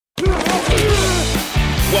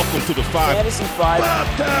Welcome to the Five. Fantasy Five.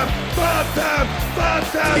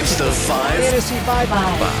 It's the Five. Fantasy Five.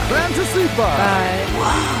 Fantasy Five.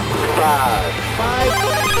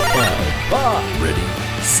 Five. Ready,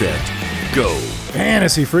 set, go.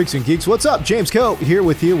 Fantasy freaks and geeks, what's up? James Coe here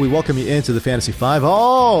with you. We welcome you into the Fantasy Five.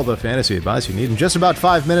 All the fantasy advice you need in just about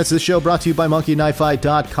 5 minutes. This show brought to you by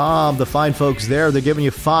MonkeyKnifeFight.com. The fine folks there, they're giving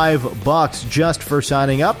you $5 just for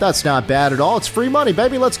signing up. That's not bad at all. It's free money,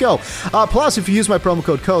 baby. Let's go. Plus, if you use my promo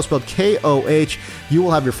code KOH, spelled K-O-H, you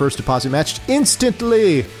will have your first deposit matched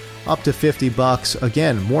instantly. Up to $50.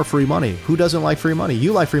 Again, more free money. Who doesn't like free money?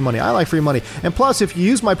 You like free money. I like free money. And plus, if you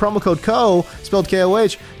use my promo code KO, spelled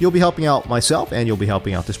K-O-H, you'll be helping out myself and you'll be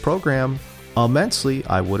helping out this program immensely.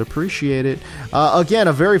 I would appreciate it. Again,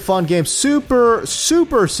 a very fun game. Super,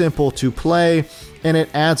 super simple to play. And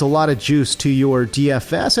it adds a lot of juice to your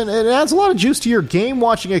DFS, and it adds a lot of juice to your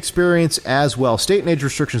game-watching experience as well. State and age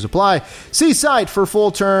restrictions apply. See site for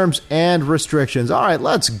full terms and restrictions. All right,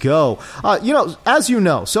 let's go. As you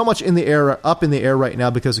know, so much up in the air right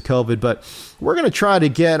now because of COVID, but we're going to try to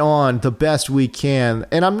get on the best we can.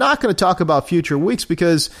 And I'm not going to talk about future weeks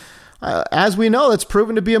because, as we know, that's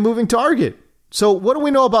proven to be a moving target. So what do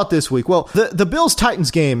we know about this week? Well, the Bills-Titans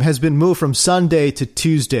game has been moved from Sunday to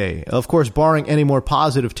Tuesday. Of course, barring any more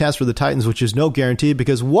positive tests for the Titans, which is no guarantee,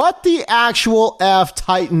 because what the actual F,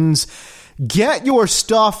 Titans? Get your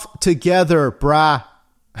stuff together, brah.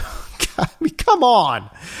 I mean, come on.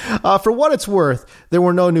 For what it's worth, there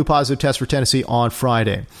were no new positive tests for Tennessee on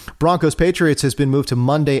Friday. Broncos-Patriots has been moved to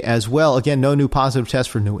Monday as well. Again, no new positive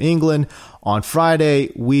tests for New England. On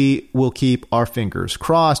Friday, we will keep our fingers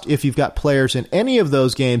crossed. If you've got players in any of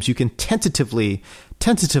those games, you can tentatively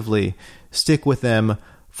stick with them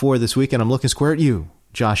for this week. And I'm looking square at you,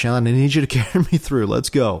 Josh Allen. I need you to carry me through. Let's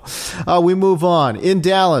go. We move on. In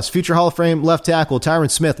Dallas, future Hall of Fame left tackle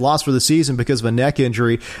Tyron Smith lost for the season because of a neck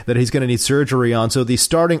injury that he's going to need surgery on. So the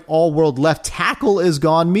starting all-world left tackle is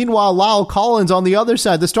gone. Meanwhile, La'el Collins on the other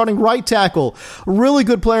side, the starting right tackle, really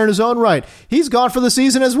good player in his own right, he's gone for the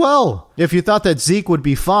season as well. If you thought that Zeke would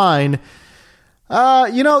be fine,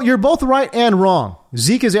 you're both right and wrong.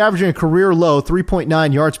 Zeke is averaging a career low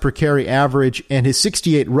 3.9 yards per carry average, and his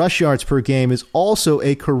 68 rush yards per game is also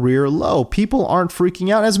a career low. People aren't freaking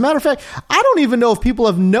out. As a matter of fact, I don't even know if people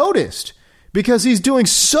have noticed because he's doing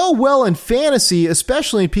so well in fantasy,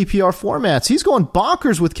 especially in PPR formats. He's going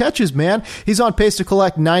bonkers with catches, man. He's on pace to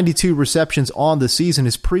collect 92 receptions on the season,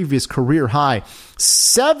 his previous career high.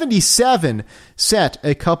 77 set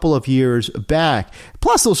a couple of years back.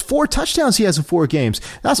 Plus those 4 touchdowns he has in 4 games.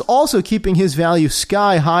 That's also keeping his value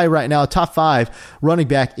sky high right now, top 5 running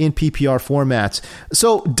back in PPR formats.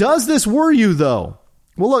 So does this worry you though?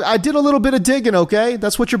 Well, look, I did a little bit of digging, okay?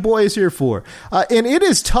 That's what your boy is here for. And it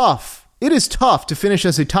is tough. It is tough to finish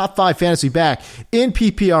as a top 5 fantasy back in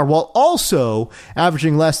PPR while also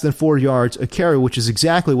averaging less than 4 yards a carry, which is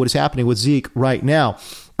exactly what is happening with Zeke right now.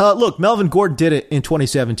 Look, Melvin Gordon did it in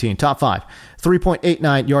 2017, top 5,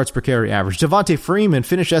 3.89 yards per carry average. Devontae Freeman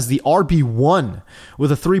finished as the RB1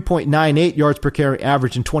 with a 3.98 yards per carry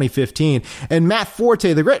average in 2015. And Matt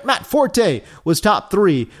Forte, the great Matt Forte, was top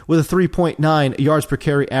 3 with a 3.9 yards per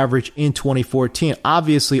carry average in 2014.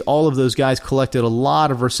 Obviously, all of those guys collected a lot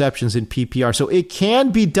of receptions in PPR. So it can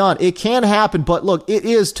be done. It can happen. But look, it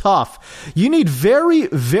is tough. You need very,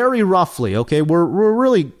 very roughly, okay, we're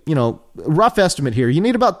really, rough estimate here. You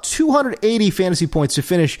need about 280 fantasy points to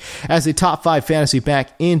finish as a top 5 fantasy back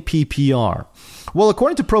in PPR. Well,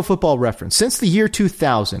 according to Pro Football Reference, since the year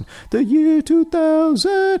 2000,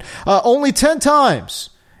 only 10 times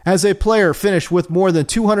has a player finished with more than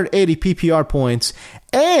 280 PPR points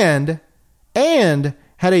and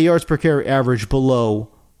had a yards per carry average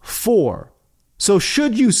below 4. So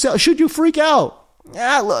should you freak out?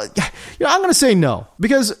 Look, I'm going to say no.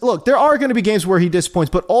 Because, look, there are going to be games where he disappoints,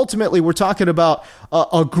 but ultimately we're talking about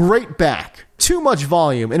a great back. Too much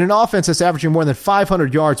volume in an offense that's averaging more than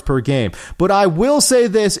 500 yards per game. But I will say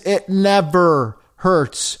this, it never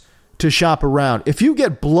hurts to shop around. If you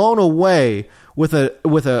get blown away with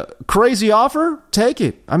a crazy offer, take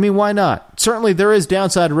it. I mean, why not? Certainly there is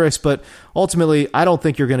downside risk, but ultimately I don't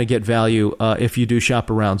think you're going to get value if you do shop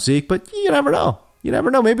around Zeke, but you never know. You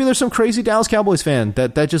never know. Maybe there's some crazy Dallas Cowboys fan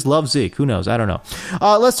that just loves Zeke. Who knows? I don't know.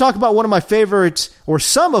 Let's talk about one of my favorites, or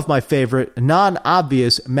some of my favorite,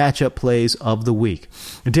 non-obvious matchup plays of the week.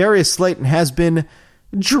 Darius Slayton has been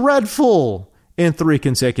dreadful in 3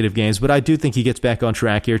 consecutive games, but I do think he gets back on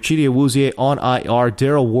track here. Chidi Awuzie on IR.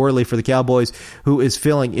 Daryl Worley for the Cowboys, who is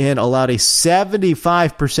filling in, allowed a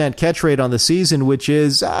 75% catch rate on the season, which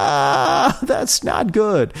is, that's not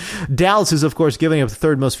good. Dallas is, of course, giving up the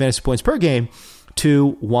 3rd most fantasy points per game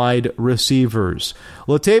two wide receivers.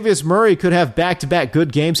 Latavius Murray could have back-to-back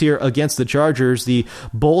good games here against the Chargers. The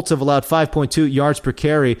Bolts have allowed 5.2 yards per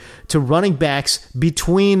carry to running backs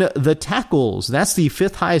between the tackles. That's the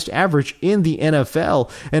fifth highest average in the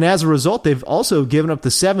NFL. And as a result, they've also given up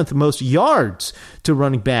the seventh most yards to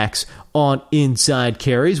running backs on inside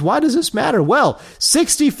carries. Why does this matter? Well,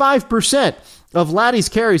 65% of Laddie's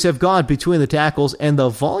carries have gone between the tackles, and the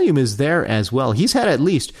volume is there as well. He's had at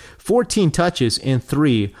least 14 touches in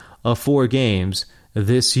 3 of 4 games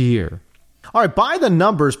this year. All right, by the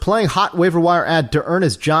numbers, playing hot waiver wire ad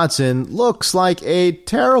D'Ernest Johnson looks like a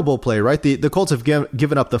terrible play, right? The Colts have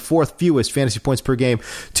given up the fourth fewest fantasy points per game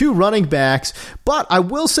to running backs, but I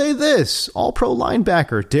will say this, all-pro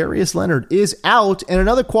linebacker Darius Leonard is out, and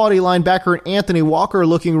another quality linebacker, Anthony Walker,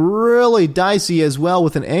 looking really dicey as well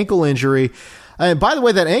with an ankle injury. And by the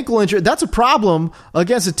way, that ankle injury, that's a problem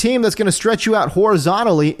against a team that's going to stretch you out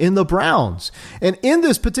horizontally in the Browns. And in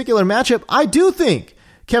this particular matchup, I do think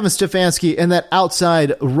Kevin Stefanski and that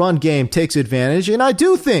outside run game takes advantage. And I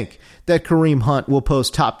do think that Kareem Hunt will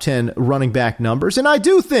post top 10 running back numbers. And I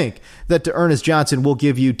do think that D'Ernest Johnson will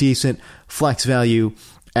give you decent flex value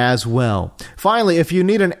as well. Finally, if you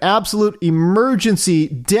need an absolute emergency,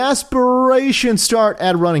 desperation start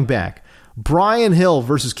at running back, Brian Hill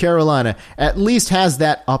versus Carolina at least has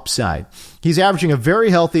that upside. He's averaging a very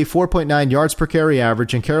healthy 4.9 yards per carry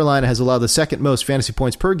average, and Carolina has allowed the second most fantasy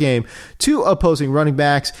points per game to opposing running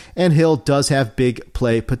backs, and Hill does have big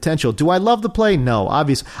play potential. Do I love the play? No,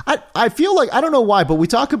 obviously. I feel like, I don't know why, but we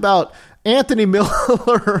talk about Anthony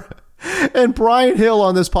Miller and Brian Hill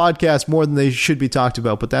on this podcast more than they should be talked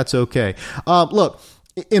about, but that's okay. Look,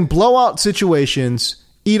 in blowout situations,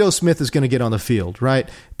 Ito Smith is going to get on the field, right?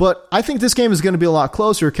 But I think this game is going to be a lot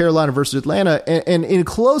closer, Carolina versus Atlanta. And in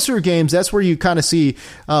closer games, that's where you kind of see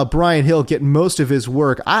Brian Hill get most of his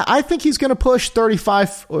work. I think he's going to push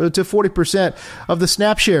 35 to 40% of the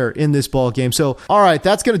snap share in this ball game. So, all right,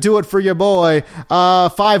 that's going to do it for your boy.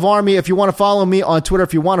 5 Army, if you want to follow me on Twitter,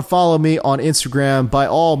 if you want to follow me on Instagram, by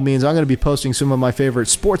all means, I'm going to be posting some of my favorite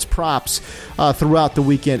sports props throughout the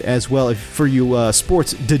weekend as well. For you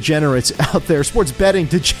sports degenerates out there, sports betting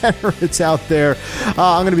degenerates out there,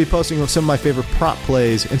 I'm going to be posting some of my favorite prop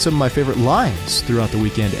plays and some of my favorite lines throughout the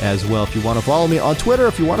weekend as well. If you want to follow me on Twitter,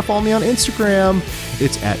 if you want to follow me on Instagram,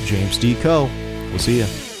 it's at James D. Coe. We'll see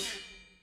you.